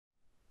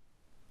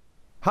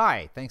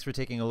Hi, thanks for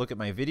taking a look at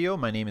my video.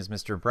 My name is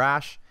Mr.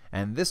 Brash,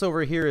 and this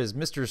over here is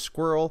Mr.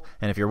 Squirrel.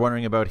 And if you're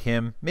wondering about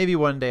him, maybe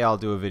one day I'll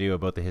do a video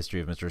about the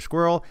history of Mr.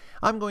 Squirrel.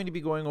 I'm going to be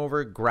going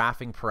over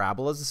graphing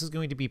parabolas. This is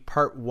going to be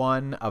part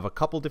one of a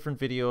couple different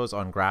videos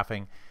on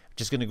graphing.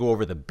 Just going to go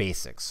over the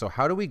basics. So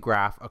how do we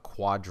graph a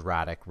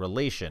quadratic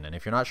relation? And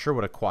if you're not sure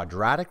what a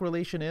quadratic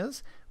relation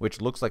is, which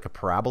looks like a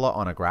parabola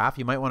on a graph,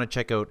 you might want to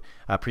check out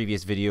a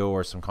previous video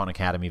or some Khan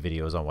Academy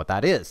videos on what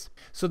that is.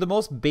 So the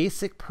most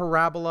basic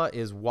parabola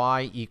is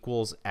y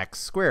equals x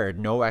squared.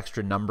 No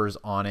extra numbers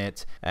on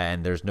it,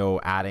 and there's no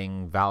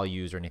adding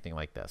values or anything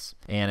like this.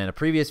 And in a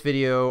previous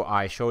video,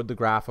 I showed the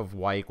graph of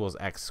y equals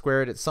x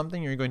squared. It's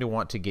something you're going to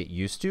want to get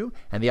used to.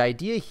 And the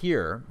idea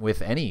here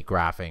with any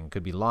graphing,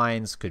 could be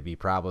lines, could be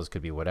parabolas,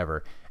 could be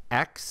whatever,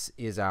 x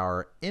is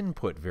our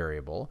input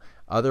variable,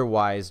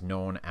 otherwise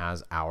known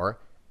as our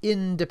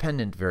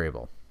independent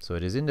variable. So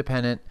it is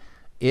independent.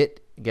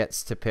 It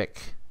gets to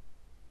pick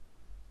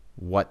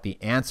what the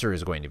answer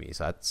is going to be.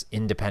 So that's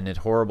independent,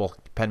 horrible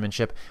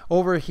penmanship.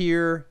 Over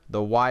here,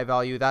 the y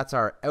value, that's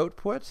our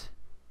output.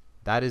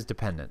 That is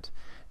dependent.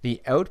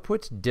 The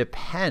output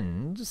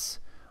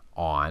depends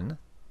on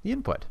the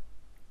input.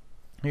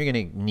 You're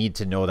going to need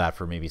to know that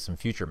for maybe some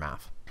future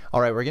math. All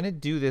right, we're going to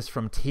do this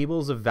from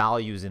tables of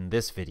values in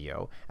this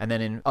video, and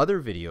then in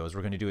other videos,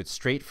 we're going to do it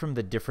straight from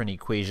the different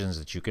equations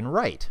that you can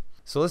write.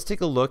 So let's take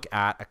a look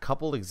at a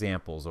couple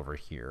examples over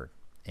here.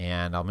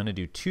 And I'm going to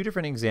do two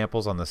different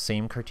examples on the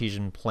same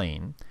Cartesian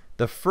plane.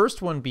 The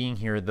first one being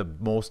here the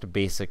most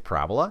basic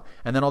parabola,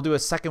 and then I'll do a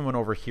second one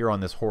over here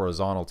on this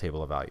horizontal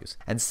table of values.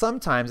 And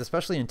sometimes,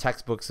 especially in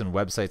textbooks and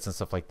websites and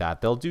stuff like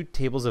that, they'll do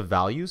tables of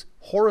values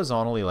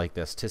horizontally like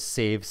this to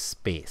save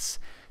space.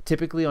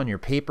 Typically on your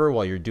paper,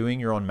 while you're doing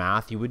your own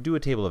math, you would do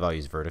a table of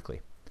values vertically.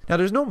 Now,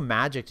 there's no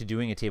magic to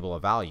doing a table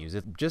of values.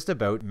 It's just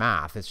about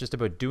math. It's just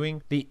about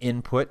doing the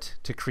input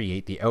to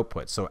create the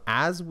output. So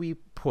as we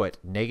put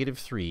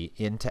 -3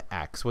 into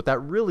x, what that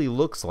really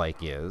looks like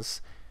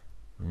is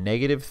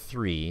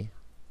 -3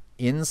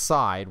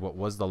 inside what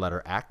was the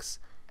letter x,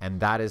 and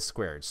that is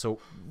squared. So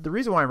the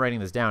reason why I'm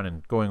writing this down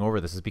and going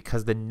over this is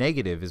because the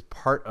negative is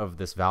part of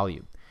this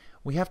value.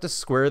 We have to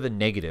square the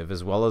negative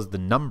as well as the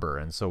number,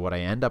 and so what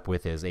I end up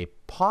with is a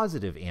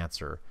positive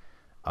answer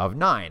of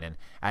 9. And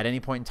at any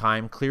point in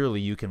time,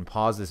 clearly you can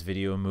pause this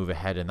video and move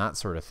ahead and that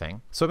sort of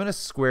thing. So I'm going to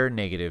square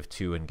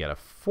 -2 and get a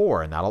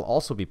 4, and that'll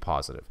also be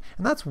positive.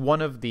 And that's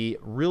one of the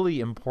really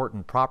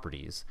important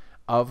properties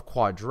of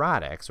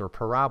quadratics or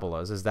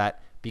parabolas, is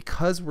that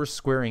because we're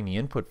squaring the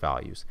input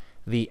values,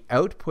 the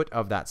output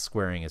of that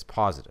squaring is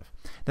positive.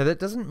 Now, that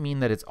doesn't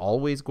mean that it's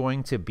always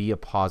going to be a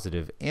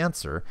positive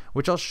answer,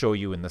 which I'll show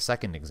you in the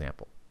second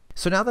example.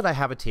 So now that I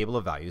have a table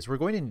of values, we're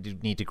going to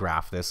need to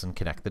graph this and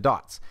connect the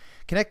dots.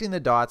 Connecting the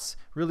dots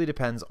really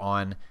depends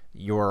on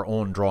your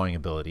own drawing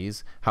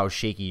abilities, how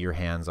shaky your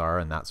hands are,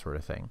 and that sort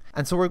of thing.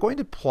 And so we're going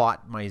to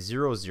plot my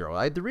 0,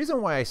 0. The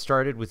reason why I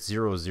started with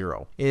 0,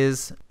 0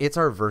 is it's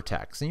our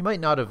vertex, and you might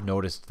not have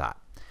noticed that.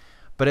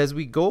 But as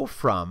we go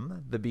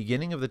from the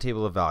beginning of the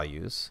table of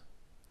values,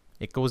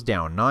 it goes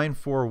down 9,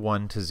 4,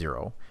 1 to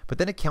 0, but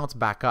then it counts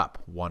back up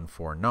 1,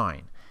 4,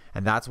 9.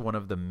 And that's one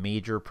of the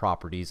major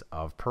properties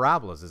of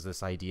parabolas, is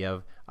this idea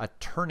of a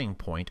turning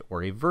point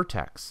or a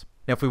vertex.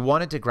 Now, if we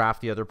wanted to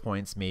graph the other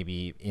points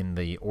maybe in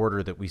the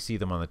order that we see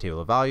them on the table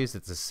of values,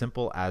 it's as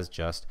simple as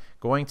just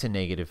going to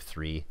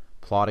 -3,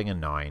 plotting a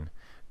 9,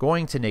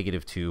 going to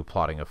 -2,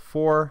 plotting a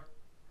 4,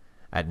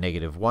 at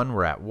 -1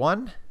 we're at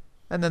 1,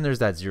 and then there's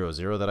that 0,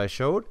 0 that I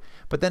showed.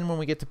 But then when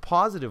we get to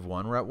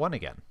 +1, we're at 1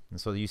 again. And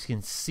so you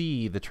can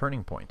see the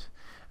turning point.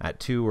 At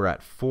 2, we're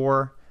at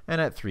 4, and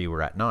at 3,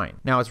 we're at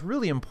 9. Now, it's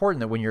really important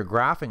that when you're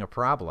graphing a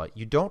parabola,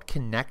 you don't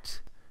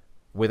connect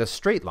with a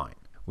straight line.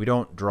 We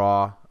don't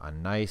draw a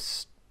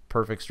nice,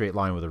 perfect straight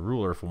line with a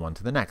ruler from one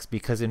to the next,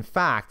 because in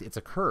fact, it's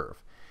a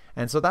curve.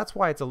 And so that's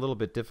why it's a little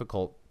bit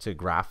difficult to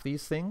graph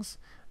these things.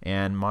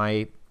 And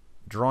my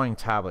drawing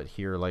tablet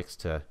here likes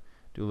to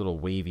do little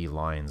wavy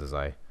lines as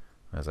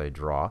I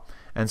draw.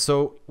 And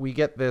so we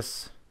get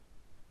this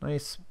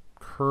nice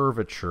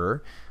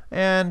curvature,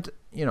 and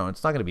you know,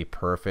 it's not going to be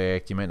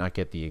perfect. You might not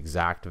get the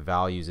exact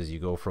values as you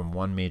go from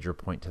one major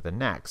point to the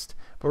next,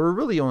 but we're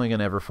really only going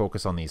to ever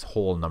focus on these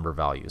whole number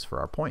values for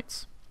our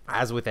points.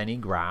 As with any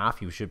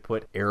graph, you should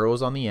put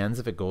arrows on the ends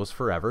if it goes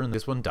forever, and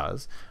this one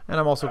does.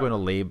 And I'm also going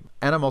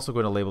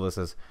to label this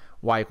as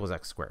y equals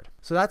x squared.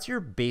 So that's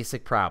your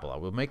basic parabola.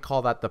 We may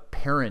call that the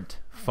parent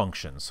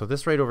function. So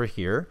this right over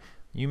here,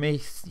 you may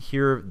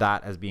hear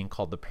that as being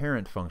called the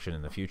parent function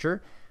in the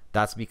future.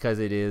 That's because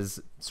it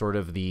is sort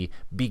of the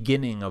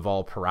beginning of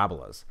all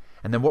parabolas.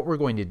 And then what we're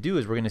going to do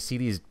is we're going to see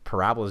these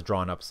parabolas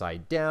drawn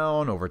upside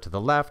down, over to the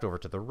left, over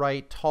to the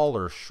right,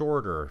 taller,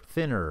 shorter,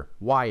 thinner,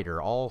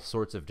 wider, all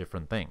sorts of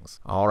different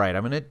things. All right,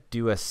 I'm going to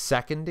do a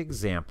second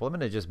example. I'm going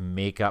to just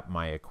make up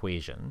my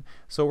equation.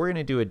 So we're going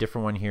to do a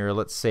different one here.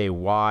 Let's say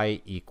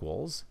y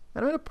equals,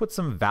 and I'm going to put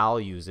some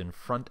values in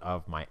front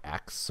of my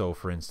x. So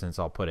for instance,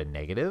 I'll put a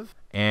negative,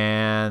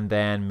 and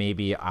then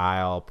maybe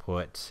I'll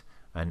put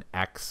an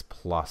x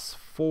plus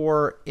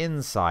 4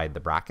 inside the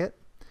bracket.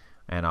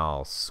 and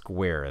I'll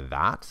square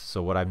that.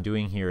 So what I'm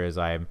doing here is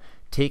I'm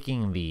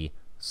taking the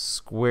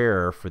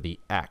square for the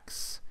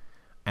x,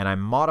 and I'm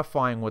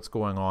modifying what's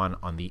going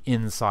on the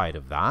inside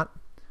of that.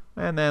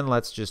 And then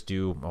let's just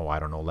do, oh, I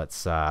don't know,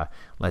 let's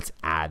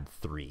add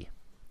 3.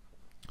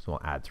 So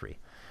we'll add 3.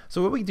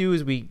 So what we do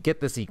is we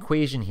get this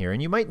equation here,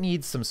 and you might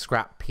need some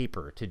scrap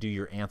paper to do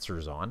your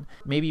answers on,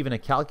 maybe even a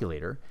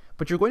calculator,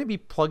 but you're going to be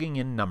plugging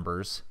in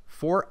numbers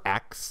for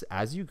x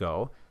as you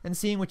go and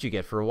seeing what you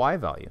get for a y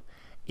value.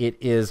 It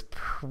is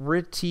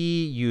pretty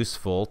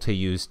useful to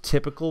use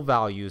typical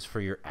values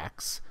for your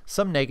x,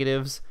 some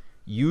negatives,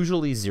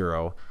 usually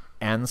 0,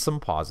 and some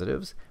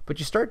positives, but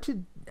you start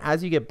to,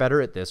 as you get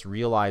better at this,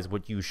 realize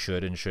what you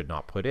should and should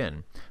not put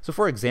in. So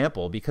for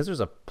example, because there's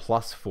a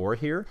plus 4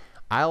 here,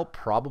 I'll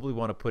probably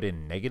want to put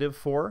in negative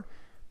 4,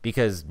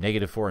 because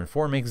negative 4 and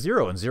 4 make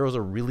 0, and 0 is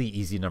a really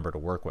easy number to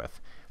work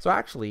with. So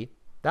actually,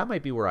 that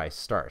might be where I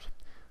start.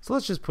 So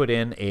let's just put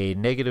in a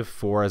negative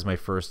 4 as my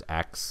first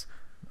x,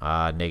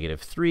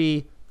 negative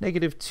 3,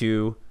 negative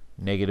 2,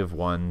 negative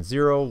 1,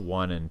 0,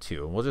 1, and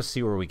 2. And we'll just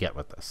see where we get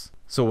with this.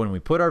 So when we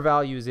put our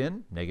values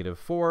in, negative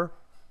 4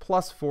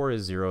 plus 4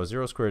 is 0,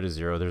 0 squared is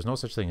 0. There's no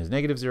such thing as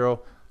negative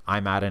 0.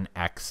 I'm at an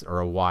x, or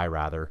a y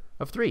rather,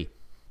 of 3.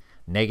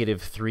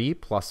 Negative 3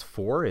 plus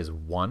 4 is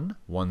 1.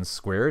 1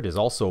 squared is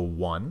also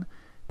 1.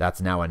 That's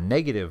now a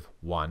negative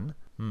 1.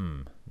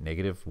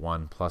 Negative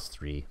 1 plus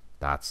 3,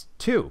 that's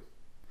 2.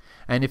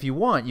 And if you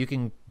want, you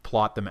can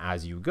plot them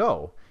as you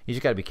go. You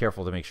just got to be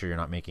careful to make sure you're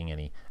not making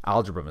any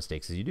algebra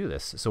mistakes as you do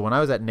this. So when I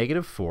was at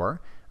negative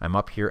 4, I'm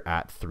up here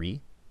at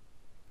 3,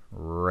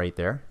 right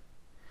there.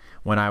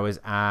 When I was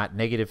at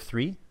negative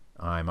 3,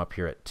 I'm up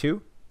here at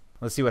 2.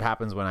 Let's see what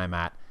happens when I'm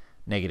at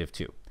negative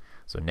 2.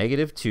 So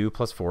negative 2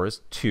 plus 4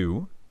 is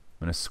 2.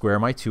 I'm going to square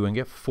my 2 and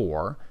get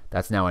 4.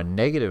 That's now a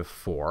negative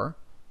 4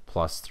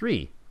 plus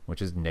 3,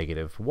 which is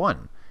negative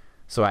 1.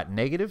 So at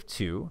negative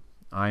 2,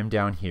 I'm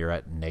down here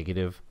at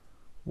negative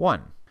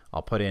 1.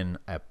 I'll put in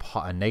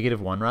a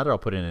negative 1 rather. I'll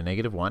put in a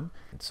negative 1.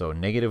 So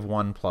negative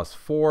 1 plus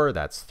 4,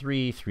 that's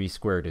 3. 3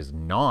 squared is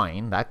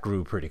 9. That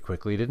grew pretty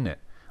quickly, didn't it?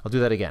 I'll do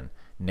that again.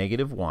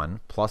 Negative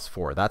 1 plus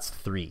 4, that's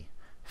 3.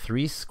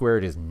 3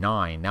 squared is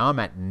 9. Now I'm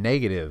at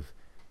negative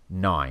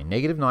 9.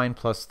 Negative 9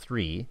 plus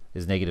 3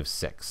 is negative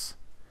 6.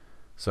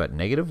 So at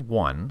negative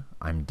 1,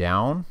 I'm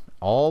down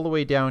all the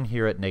way down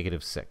here at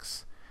negative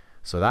 6.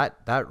 So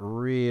that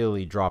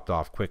really dropped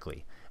off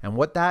quickly. And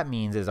what that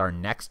means is our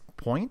next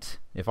point,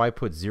 if I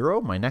put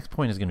 0, my next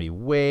point is going to be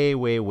way,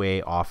 way,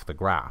 way off the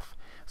graph.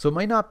 So it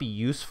might not be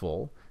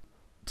useful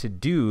to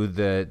do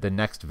the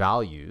next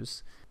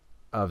values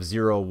of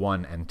 0,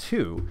 1, and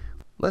 2.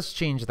 Let's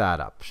change that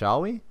up,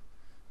 shall we?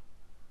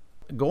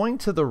 Going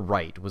to the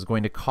right was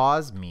going to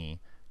cause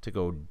me to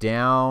go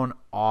down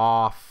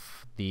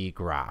off the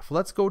graph.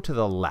 Let's go to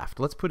the left.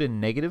 Let's put in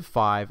negative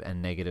 5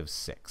 and negative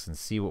 6 and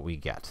see what we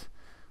get.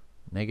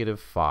 Negative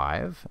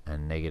 5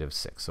 and negative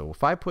 6. So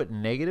if I put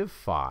negative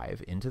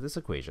 5 into this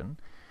equation,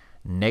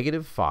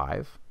 negative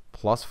 5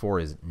 plus 4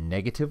 is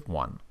negative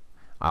 1.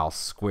 I'll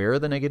square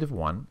the negative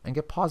 1 and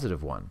get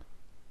positive 1.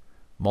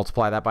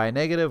 Multiply that by a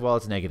negative, well,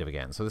 it's negative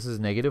again. So this is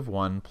negative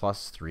 1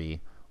 plus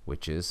 3,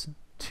 which is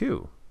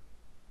 2.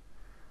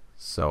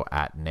 So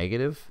at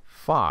negative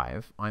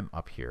 5, I'm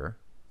up here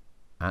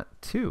at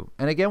 2.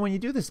 And again, when you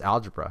do this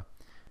algebra,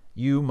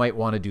 you might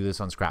want to do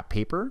this on scrap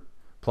paper,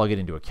 plug it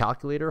into a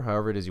calculator,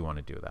 however it is you want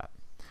to do that.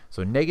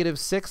 So negative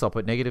 6, I'll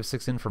put negative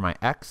 6 in for my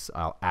x.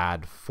 I'll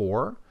add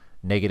 4.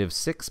 Negative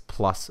 6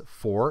 plus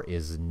 4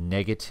 is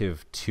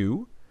negative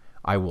 2.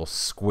 I will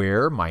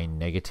square my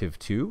negative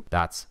 2.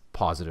 That's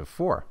positive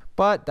 4.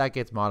 But that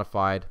gets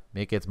modified.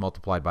 It gets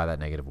multiplied by that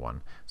negative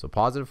 1. So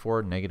positive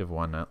 4, negative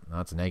 1,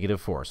 that's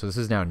negative 4. So this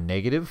is now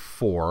negative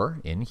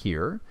 4 in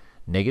here.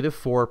 Negative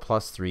 4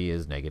 plus 3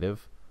 is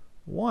negative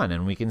 1.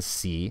 And we can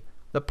see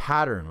the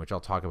pattern, which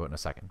I'll talk about in a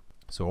second.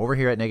 So over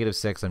here at negative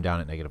 6, I'm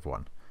down at negative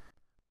 1.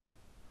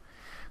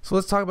 So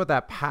let's talk about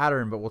that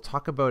pattern, but we'll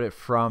talk about it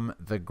from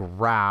the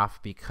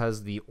graph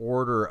because the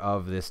order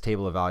of this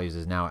table of values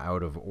is now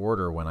out of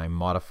order when I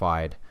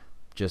modified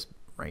just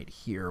right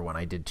here when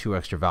I did 2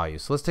 extra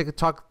values. So let's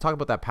talk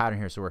about that pattern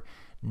here. So we're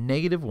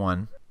negative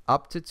 1,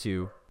 up to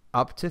 2,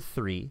 up to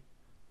 3,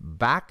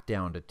 back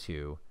down to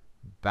 2,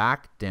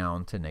 back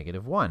down to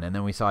negative 1. And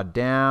then we saw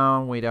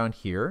down, way down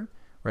here,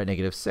 we're at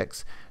negative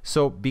 6.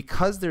 So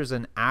because there's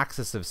an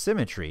axis of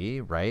symmetry,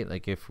 right?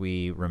 Like if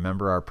we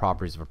remember our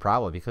properties of a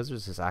parabola, because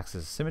there's this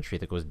axis of symmetry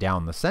that goes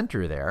down the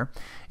center there,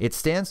 it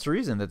stands to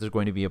reason that there's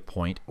going to be a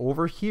point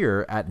over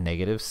here at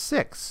negative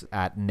 6.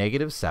 At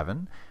negative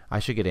 7, I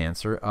should get an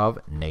answer of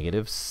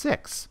negative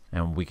 6.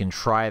 And we can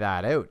try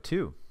that out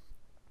too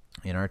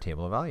in our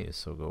table of values.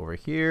 So go over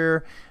here,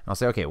 and I'll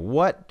say, okay,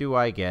 what do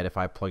I get if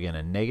I plug in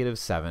a negative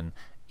 7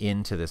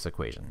 into this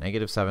equation?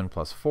 Negative 7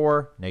 plus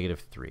 4, negative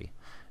 3.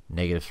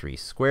 Negative 3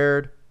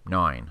 squared,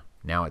 9.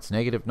 Now it's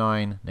negative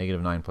 9.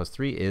 Negative 9 plus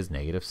 3 is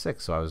negative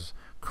 6. So I was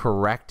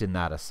correct in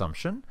that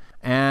assumption.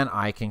 And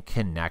I can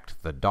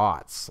connect the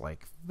dots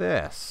like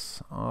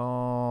this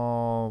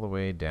all the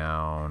way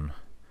down.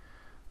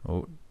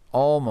 Oh,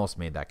 almost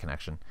made that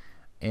connection.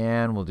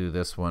 And we'll do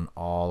this one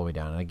all the way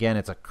down. And again,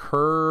 it's a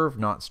curve,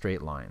 not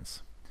straight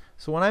lines.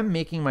 So when I'm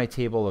making my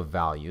table of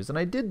values, and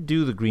I did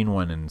do the green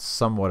one in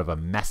somewhat of a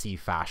messy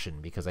fashion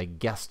because I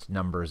guessed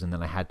numbers and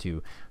then I had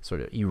to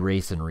sort of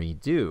erase and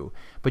redo,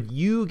 but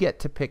you get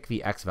to pick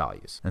the x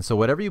values. And so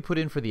whatever you put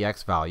in for the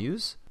x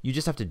values, you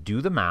just have to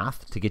do the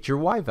math to get your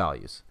y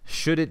values.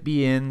 Should it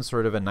be in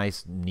sort of a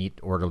nice, neat,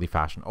 orderly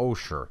fashion? Oh,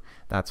 sure,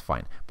 that's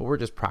fine. But we're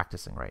just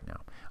practicing right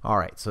now. All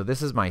right, so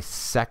this is my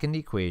second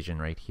equation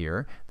right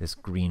here, this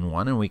green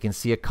one, and we can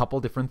see a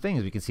couple different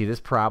things. We can see this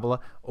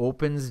parabola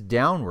opens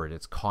downward.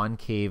 It's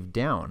concave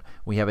down.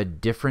 We have a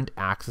different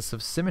axis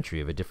of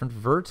symmetry, of a different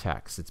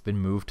vertex. It's been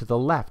moved to the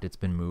left. It's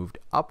been moved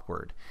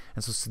upward.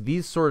 And so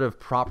these sort of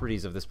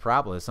properties of this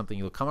parabola is something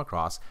you'll come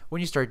across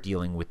when you start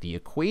dealing with the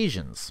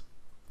equations.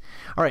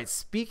 All right,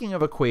 speaking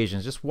of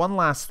equations, just one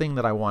last thing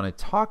that I want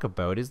to talk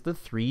about is the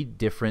three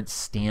different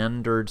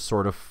standard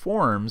sort of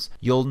forms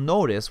you'll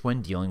notice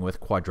when dealing with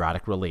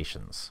quadratic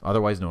relations,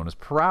 otherwise known as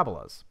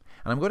parabolas.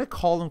 And I'm going to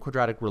call them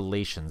quadratic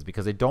relations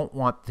because I don't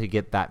want to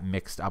get that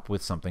mixed up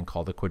with something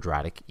called a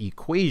quadratic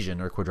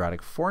equation or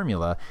quadratic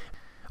formula.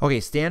 Okay,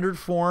 standard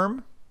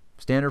form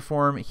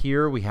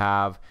here we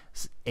have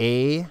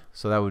a,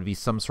 so that would be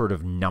some sort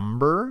of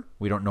number.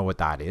 We don't know what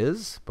that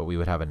is, but we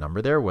would have a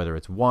number there, whether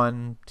it's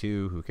 1,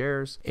 2, who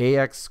cares?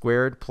 Ax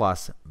squared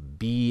plus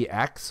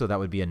bx, so that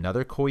would be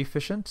another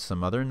coefficient,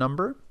 some other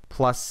number,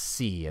 plus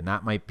c, and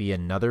that might be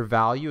another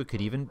value. It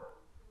could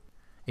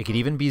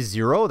even be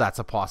 0. That's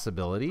a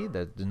possibility.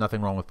 There's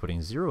nothing wrong with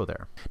putting 0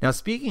 there. Now,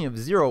 speaking of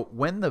 0,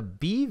 when the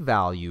b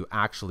value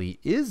actually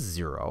is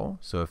 0,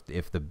 so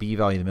if the b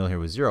value in the middle here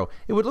was 0,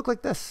 it would look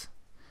like this.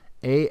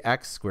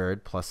 Ax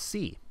squared plus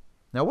c.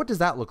 Now, what does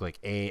that look like,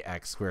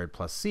 ax squared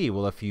plus c?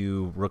 Well, if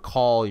you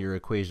recall your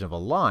equation of a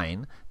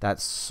line,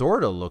 that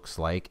sort of looks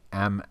like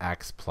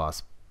mx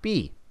plus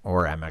b,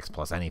 or mx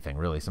plus anything,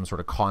 really, some sort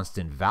of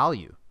constant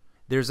value.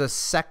 There's a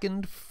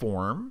second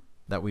form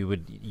that we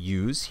would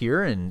use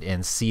here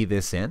and see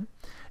this in.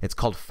 It's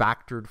called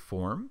factored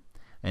form.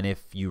 And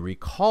if you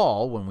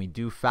recall, when we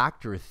do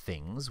factor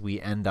things, we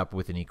end up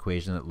with an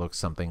equation that looks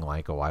something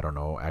like, oh, I don't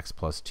know, x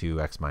plus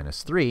 2, x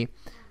minus 3.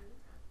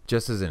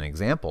 Just as an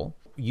example,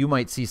 you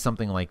might see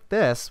something like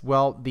this.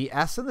 Well, the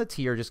s and the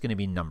t are just going to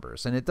be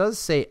numbers. And it does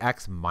say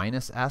x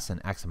minus s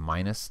and x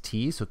minus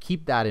t, so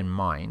keep that in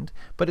mind.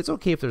 But it's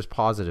okay if there's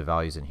positive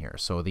values in here.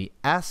 So the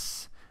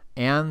s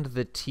and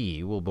the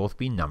t will both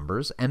be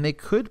numbers, and they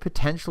could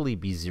potentially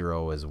be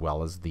 0 as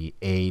well as the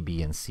a,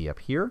 b, and c up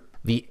here.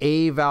 The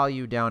a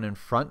value down in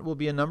front will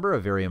be a number, a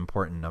very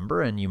important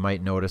number, and you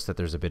might notice that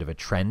there's a bit of a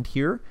trend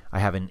here. I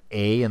have an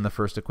a in the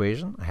first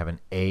equation. I have an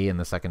a in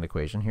the second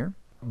equation here.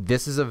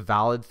 This is a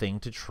valid thing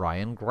to try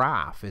and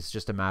graph. It's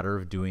just a matter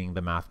of doing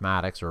the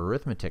mathematics or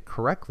arithmetic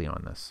correctly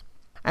on this.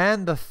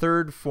 And the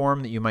third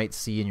form that you might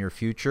see in your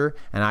future,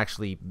 and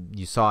actually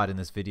you saw it in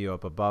this video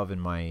up above in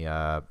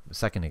my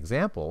second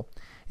example,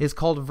 is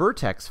called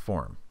vertex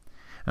form.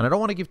 And I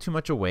don't want to give too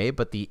much away,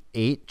 but the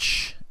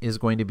h is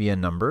going to be a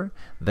number,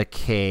 the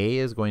k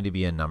is going to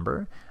be a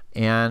number,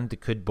 and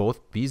it could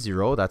both be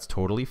 0. That's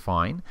totally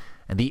fine.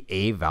 And the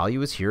a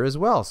value is here as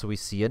well. So we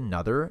see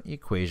another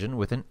equation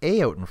with an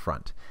a out in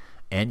front.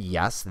 And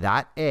yes,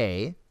 that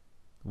a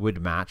would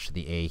match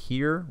the a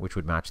here, which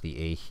would match the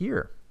a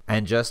here.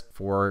 And just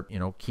for,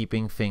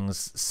 keeping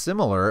things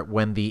similar,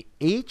 when the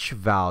h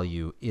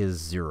value is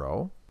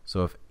 0,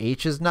 so if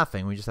h is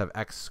nothing, we just have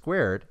x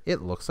squared,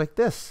 it looks like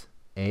this,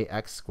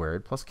 ax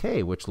squared plus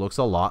k, which looks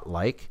a lot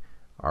like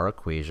our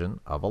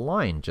equation of a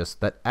line, just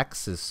that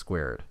x is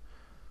squared.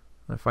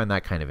 I find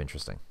that kind of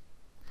interesting.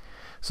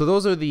 So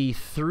those are the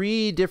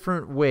three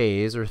different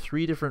ways or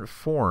three different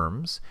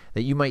forms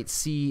that you might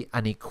see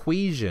an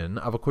equation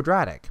of a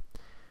quadratic.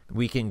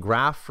 We can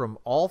graph from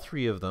all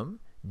three of them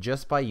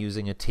just by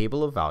using a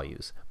table of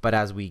values. But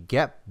as we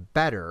get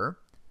better,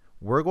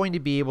 we're going to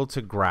be able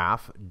to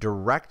graph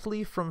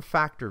directly from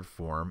factored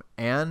form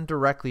and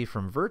directly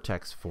from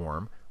vertex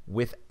form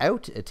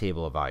without a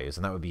table of values,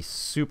 and that would be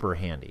super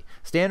handy.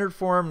 Standard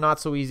form, not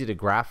so easy to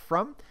graph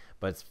from,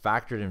 but it's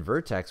factored in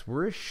vertex,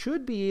 where it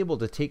should be able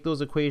to take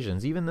those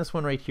equations, even this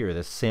one right here,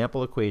 this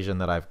sample equation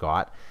that I've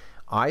got,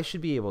 I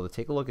should be able to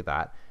take a look at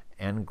that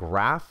and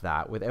graph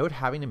that without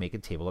having to make a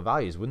table of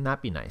values. Wouldn't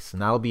that be nice?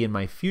 And that'll be in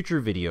my future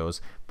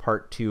videos,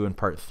 part 2 and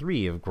part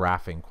 3 of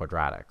graphing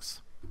quadratics.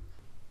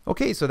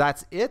 Okay, so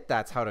that's it.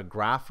 That's how to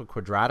graph a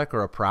quadratic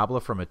or a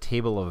parabola from a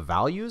table of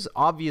values.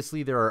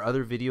 Obviously, there are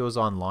other videos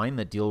online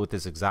that deal with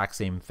this exact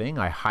same thing.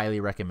 I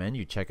highly recommend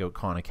you check out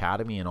Khan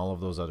Academy and all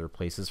of those other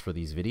places for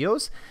these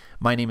videos.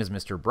 My name is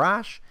Mr.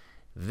 Brash.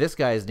 This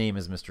guy's name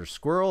is Mr.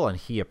 Squirrel, and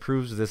he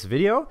approves of this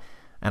video.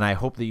 And I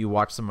hope that you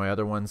watch some of my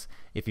other ones.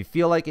 If you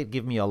feel like it,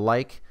 give me a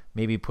like.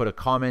 Maybe put a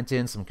comment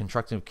in, some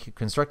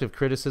constructive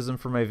criticism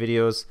for my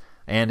videos.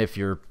 And if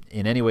you're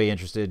in any way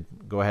interested,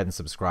 go ahead and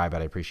subscribe.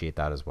 I'd appreciate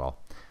that as well.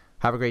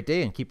 Have a great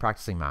day and keep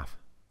practicing math.